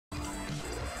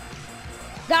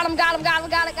Got him. Got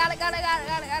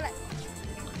it.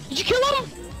 Did you kill him?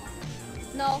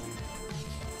 No.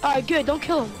 Alright, good. Don't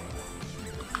kill him.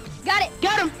 Got it.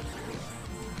 Got him.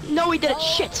 No, we did it.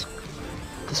 Shit.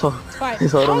 So, Fine.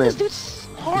 hold How him is in. this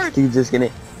hard? He's just gonna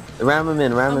ram him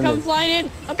in. I'm coming flying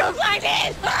in.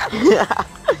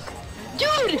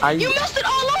 Dude, you messed it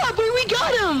all up. We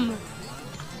got him.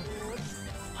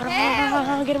 Hold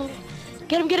on, get him.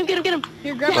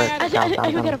 Here, grab my I ad.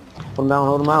 get him.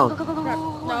 Hold him down.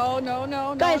 Go.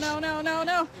 No. Guys.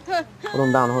 No. Hold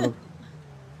him down.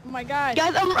 Oh my god.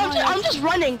 Guys, I'm just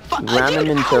running. Ram him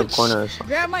into a ouch. corner or something.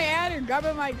 Grab my adder. Grab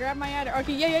my adder.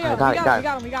 Okay, yeah. I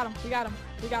got it. We got him.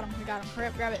 Hurry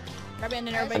up, grab it. Grab it and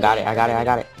then everybody. I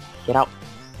got it. Get out.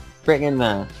 Friggin'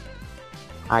 man.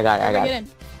 I got it. Get in.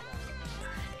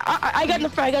 I got in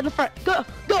the front. Go.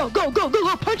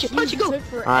 Punch it, go.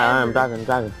 Alright, I'm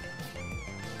driving.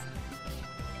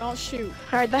 Don't shoot.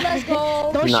 Alright, Let's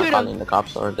go. Don't I'm not shoot calling him. the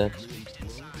cops or this.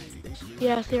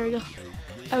 Yes, there we go.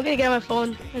 I'm gonna get on my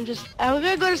phone and I'm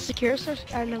gonna go to secure search.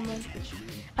 I don't know.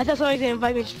 I thought somebody was gonna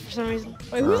invite me for some reason.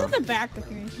 Wait, who's in the back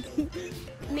with me?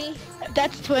 Me.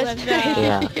 That's Twist.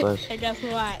 Yeah, Twist. Hey, guess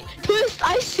what? Twist,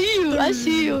 I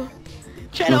see you.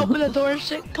 Trying to open the door and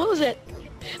shit. Close it.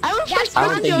 I went first I don't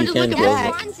person think Joe you just can looking close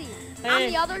back. Swansea. Hey.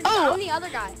 I'm the other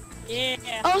guy. Yeah.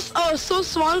 Oh, so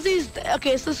Swansea's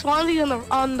okay. So Swansea's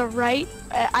on the right.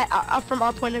 From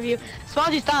our point of view,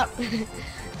 Swansea stop.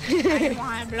 I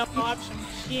want to blow up some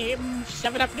shit.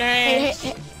 Shove it up there.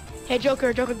 Hey,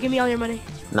 Joker, give me all your money.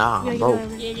 Nah, Yeah, bro.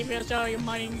 Yeah, give us all your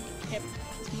money. Yep.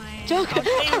 It's mine. Joker,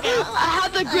 I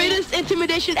have the greatest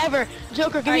intimidation ever.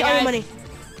 Joker, give me all your money.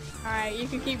 Alright, you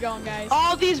can keep going, guys.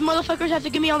 All these motherfuckers have to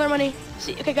give me all their money.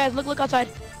 See, okay, guys, look outside.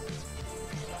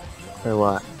 Hey,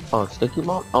 what? Oh, sticky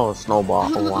bomb? Oh,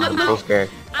 snowball. Oh, wow, I'm so scared.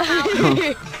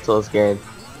 So scared.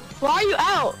 Why are you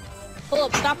out?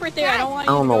 Hold up, stop right there. I don't want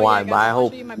I you don't to know go why, yet, but guys. I I'll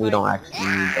hope show you my we bike. don't actually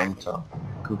need them to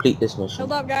complete this mission.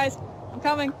 Hold up, guys. I'm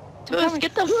coming. Twist,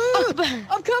 get the fuck back.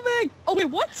 I'm coming. Oh, wait,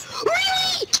 what?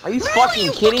 Really? Are you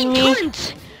fucking kidding me?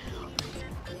 Cunt?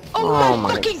 Oh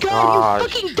my fucking god, you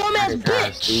fucking dumbass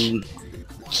bitch! Dude.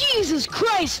 Jesus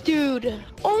Christ, dude!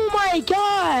 Oh my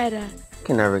god!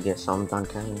 Can never get something done,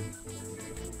 can you?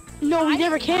 No, we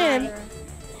never can. Matter.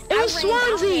 It was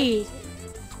Swansea!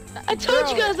 I told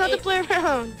you Bro, guys not to play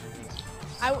around.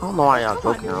 I don't know why y'all Come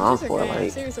on, joking dude, around this is for, okay.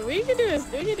 like, Seriously, we can do this.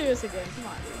 We can do this again. Come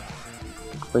on,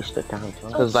 dude. waste the time.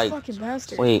 Oh, Cause like, fucking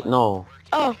bastard. wait, no.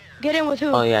 Oh, get in with who?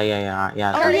 Oh yeah. Oh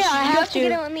yeah, I have to.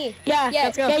 get in with me. Yeah,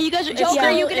 let's go. yeah, you guys are. Joker, yeah.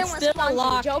 you get in It's with still Swansea.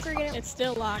 locked. Joker, get in. It's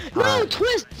still locked. No,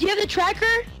 Twist, do you have the tracker?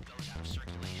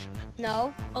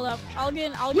 No. Hold up. I'll get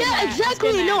in. I'll get in Yeah, that. Let's get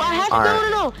exactly. in No, that. I have to.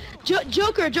 Alright. No.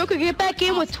 Joker, get back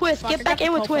in with Twist. Fuck, Get I back got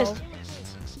in the with popo. Twist.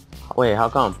 Wait, how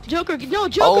come? Joker, no, Oh,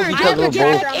 Joker, because Joker, we're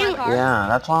get both. back in. Yeah,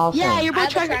 that's what I was Yeah, saying. you're I both have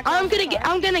the tracker. tracker on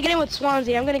I'm gonna get in with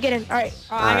Swansea. I'm gonna get in. All right.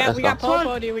 Oh, Alright, let's we got go.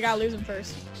 Popo, dude. We gotta lose him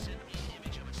first.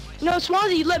 No,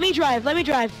 Swansea, let me drive. Wait, No, you can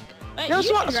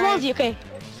drive. Swansea, okay.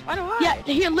 Why do I? Yeah,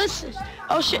 here, listen.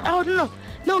 Oh shit. Oh no.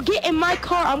 No, get in my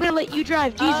car. I'm gonna let you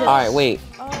drive. Jesus. Alright, wait.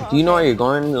 Oh, Do you know okay. where you're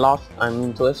going, Lost? I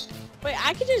mean, Twist? Wait,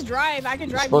 I can just drive. I can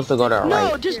drive. supposed to go there,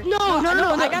 No, right? just no.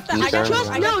 I got the. I got Trust-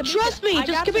 the, I got no, the trust beacon. me, I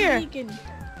just got come the here. beacon.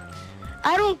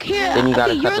 I don't care. Then you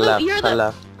gotta Okay, cut you're left, you're cut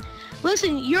left.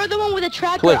 Listen, you're the one with the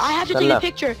tracker. Twist, I have to cut take left. a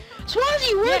picture.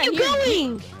 Swansea, where are Yeah, you here,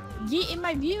 going? Get in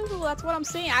my vehicle. That's what I'm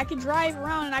saying. I can drive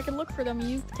around and I can look for them. And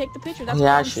you take the picture. That's Yeah,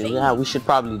 what I'm actually, saying. yeah, we should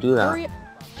probably do that. Hurry up.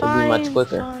 It'd be much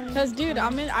quicker. Fine. Cause dude, I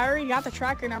already got the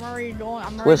tracker and I'm already going.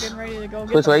 I'm already Twist. getting ready to go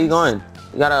get Twist, where you them.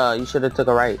 going? You should have took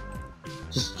a right.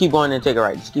 Just keep going and take a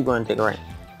right. Just keep going and take a right.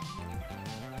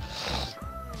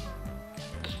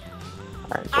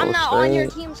 Alright, go I'm not on your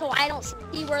straight. team, so I don't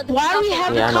see where the Why stuff do we is.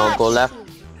 have Yeah, I the know, cops? go left.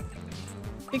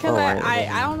 Because Oh, right,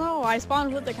 I don't know. I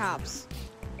spawned with the cops.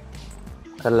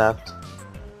 Cut left.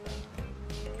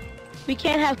 We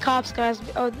can't have cops, guys.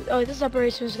 Oh, this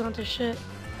operation is going to shit.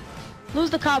 Lose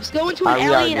the cops. Go into an We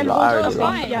alley already and lo- hold I on. already That's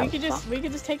lost. fine. Yeah. We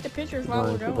could just take the pictures Keep while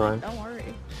going, we're keep going. going. Don't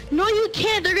worry. No, you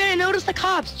can't. They're gonna notice the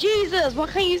cops. Jesus, what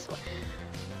can you?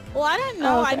 Well, I didn't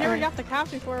know. Oh, okay, I never alright. got the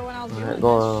cops before when I was Alright, doing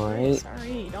go this. right.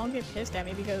 Sorry, don't get pissed at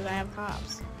me because I have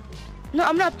cops. No,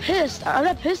 I'm not pissed. I'm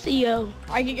not pissed at you.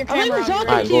 I get your I'm camera. even on, you talking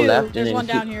ready? Alright, go you. left and There's then one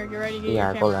down keep... here. Get ready to get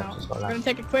Yeah, your go camera left, out. just go We're left. gonna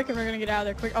take it quick and we're gonna get out of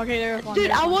there quick. Okay, there's one. Dude,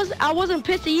 there's one. I wasn't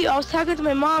pissed at you. I was talking to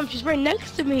my mom. She's right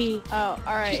next to me. Oh,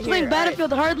 alright. She's playing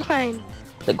Battlefield Hardline.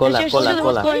 Go And left, she go was left, go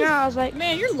what's left. going on. I was like,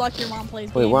 Man, you're lucky your mom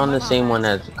plays Wait, games. we're on My the mom same one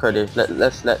has. as Curtis.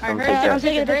 Let's let them Alright, take hurry I'm up, care.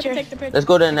 taking a hurry up, picture. take the picture. Let's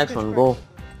go to the Take next the one. picture. Go.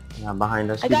 Yeah,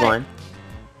 behind us. I Keep got it. going.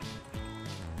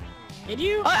 Did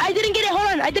you? oh, I didn't get it.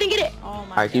 Hold on, I didn't get it. Oh my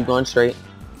Alright, keep God. going straight.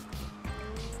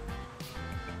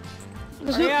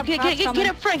 Let's Hurry go. up, cops Get coming.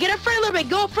 up front. Get up front a little bit.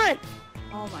 Go up front.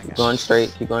 Oh my Keep gosh. going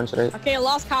straight. Keep going straight. Okay, I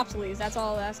lost cops, please. That's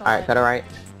all. Alright, cut it right.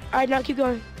 All right, now keep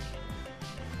going.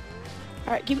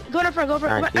 All right, keep going up front. Go up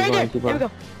front. Alright, keep Right going, there. keep There we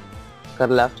going. go. Cut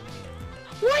it left.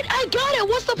 What? I got it.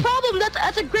 What's the problem?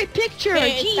 That's a great picture.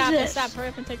 Okay, Jesus. stop. Hurry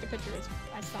up and take the picture.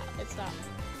 I stopped. It stopped.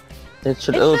 It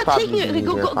should. It's It was not probably taking it. easier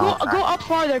Go if I- go up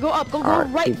farther. Go up. Go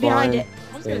Alright, right keep behind going. it.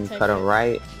 I'm just gonna Then take cut it it.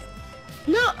 right.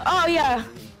 No. Oh yeah. See,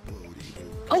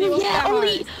 Oh what's yeah. that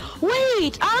Only.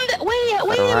 Wait. Wait a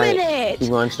Alright, minute. keep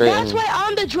going straight. That's and why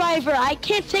I'm the driver. I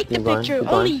can't take the Keep going, picture. keep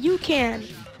going. Only you can.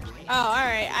 Oh,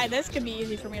 alright. This could be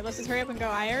easy for me. Let's just hurry up and go.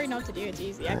 I already know what to do. It's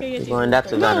easy. I can get keep to going. you.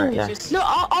 That's a gun, right? Yeah. Just- No,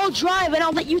 I'll drive and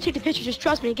I'll let you take the picture. Just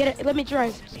trust me. Get it. Let me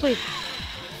drive, please.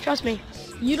 Trust me.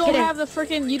 You don't Get in. have the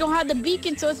freaking. You don't have the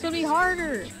beacon, so it's gonna be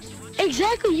harder.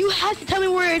 Exactly. You have to tell me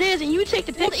where it is, and you take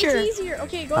the Well, picture. it's easier.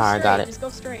 Okay, go Alright, straight. got it. Just go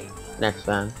straight. Next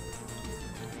van.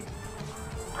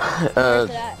 Where's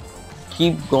that?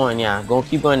 Keep going. Yeah,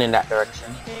 keep going in that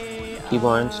direction. Okay. Keep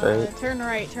going straight. Turn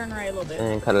right a little bit. And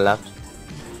then cut it left.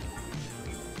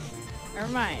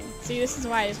 Never mind. See, this is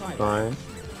why I just want to. Going.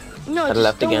 No, Cut just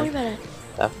left don't again. worry about it.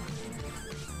 Left.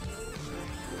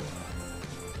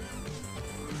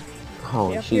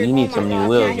 Oh Up shoot, here- you need oh some my new God,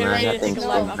 wheels, yeah, get man. ready That to thing's take a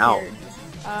left spinning up out.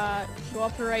 here. Go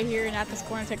up to right here, and at this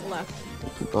corner, take a left.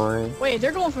 Keep going. Wait,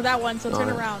 they're going for that one, so turn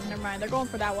Going. around. Never mind. They're going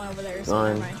for that one over there, so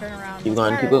Going. never mind. Turn around. Keep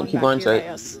going, Alright, keep back going here, straight. I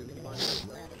guess.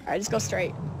 Alright, just go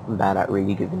straight. I'm bad at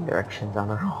really giving directions on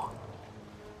the road.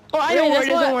 Oh, I know Wait, where that's it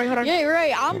is. what- Don't worry. Hold on. Yeah, you're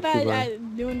right. I'm Keep bad going.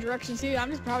 at doing directions too.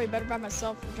 I'm just probably better by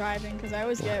myself for driving, because I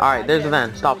always get. Alright, there's get a van.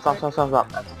 everything Stop. really quick. That's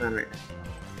a van right there.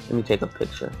 Let me take a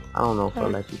picture. I don't know if I'll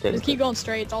let you take a Just keep picture. going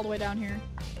straight. It's all the way down here.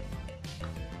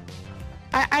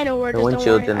 I know where it The is. don't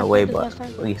windshield's worry. in the I way, did but last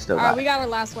time. we still Alright, got we it. got our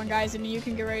last one, guys, and you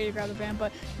can get ready to grab the van,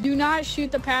 but do not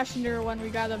shoot the passenger when we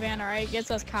got the van, alright? It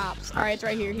gets us cops. Alright, it's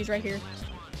right here. He's right here.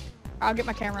 I'll get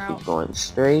my camera out. Keep going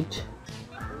straight.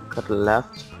 Cut to the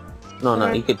left. No,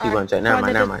 Alright, you could keep alright. going straight. Hold on,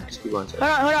 Never there's mind. Just keep going straight.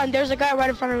 Hold on. There's a guy right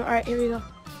in front of me. All right, here we go.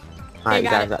 Alright, you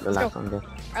got guys it. got the Let's last go. one there.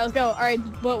 Alright, let's go.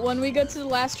 Alright, but when we get to the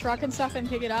last truck and stuff and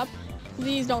pick it up,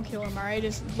 please don't kill him, alright?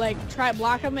 Just, like, try to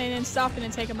block him in and stuff and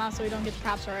then take him out so we don't get the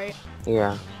cops, alright?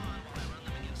 Yeah.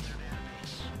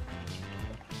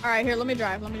 Alright, here, let me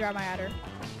drive my adder.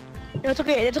 No, it's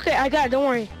okay. It's okay. I got it. Don't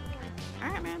worry.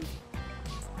 Alright, man.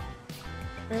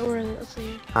 Where is it? Let's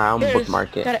see. Alright, I'm Here it is.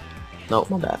 bookmark it. Got it. Nope,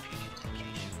 my bad.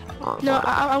 Oh, No,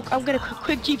 hold on. I'm gonna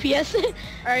quick GPS.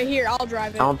 Alright, here, I'll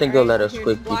drive it. I don't think they'll alright? let us Here,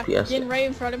 quick just block- GPS Get it. right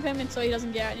in front of him and so he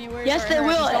doesn't get anywhere. Yes, they Alright,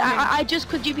 will. just don't hit him. I just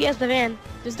quick GPS the van.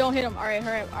 Just don't hit him. Alright,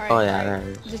 hurry up. Alright. Oh, yeah, alright.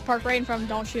 there it is. Just park right in front of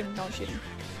him. Don't shoot him. Don't shoot him.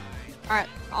 Alright,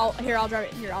 I'll drive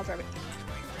it. Here, I'll drive it.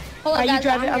 Hold on, You guys.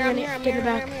 drive it, I'm I'm here, I'm gonna here, I'm get here, it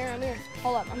back. I'm here.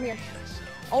 Hold up, I'm here.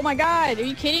 Oh my god, are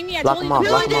you kidding me? I Block told him you off, to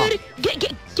block Really, him off. dude?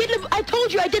 Get in the, I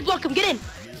told you I did block him. Get in.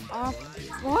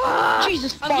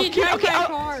 Jesus fuck. I'm getting dragged Okay, by a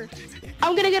car.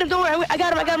 I'm gonna get him. Don't worry. I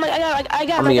got him. I'm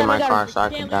gonna get my car so I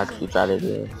Can't can lose actually try to do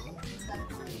this.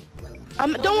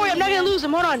 Don't worry. I'm not gonna lose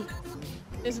him. Hold on.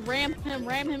 Just ram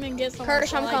him and get somewhere.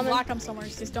 Curtis, I'm like, coming. block him somewhere.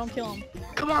 Just don't kill him.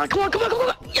 Come on.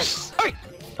 Yes. All right.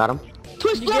 Got him?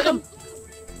 Twist, You block get him.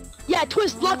 Yeah,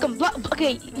 twist, block him.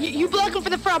 Okay, you block him for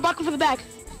the front, block him for the back.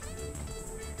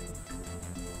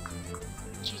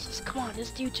 Jesus, come on,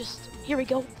 this dude just. Here we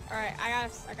go. Alright, I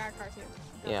got a car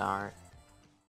too. Yeah, alright.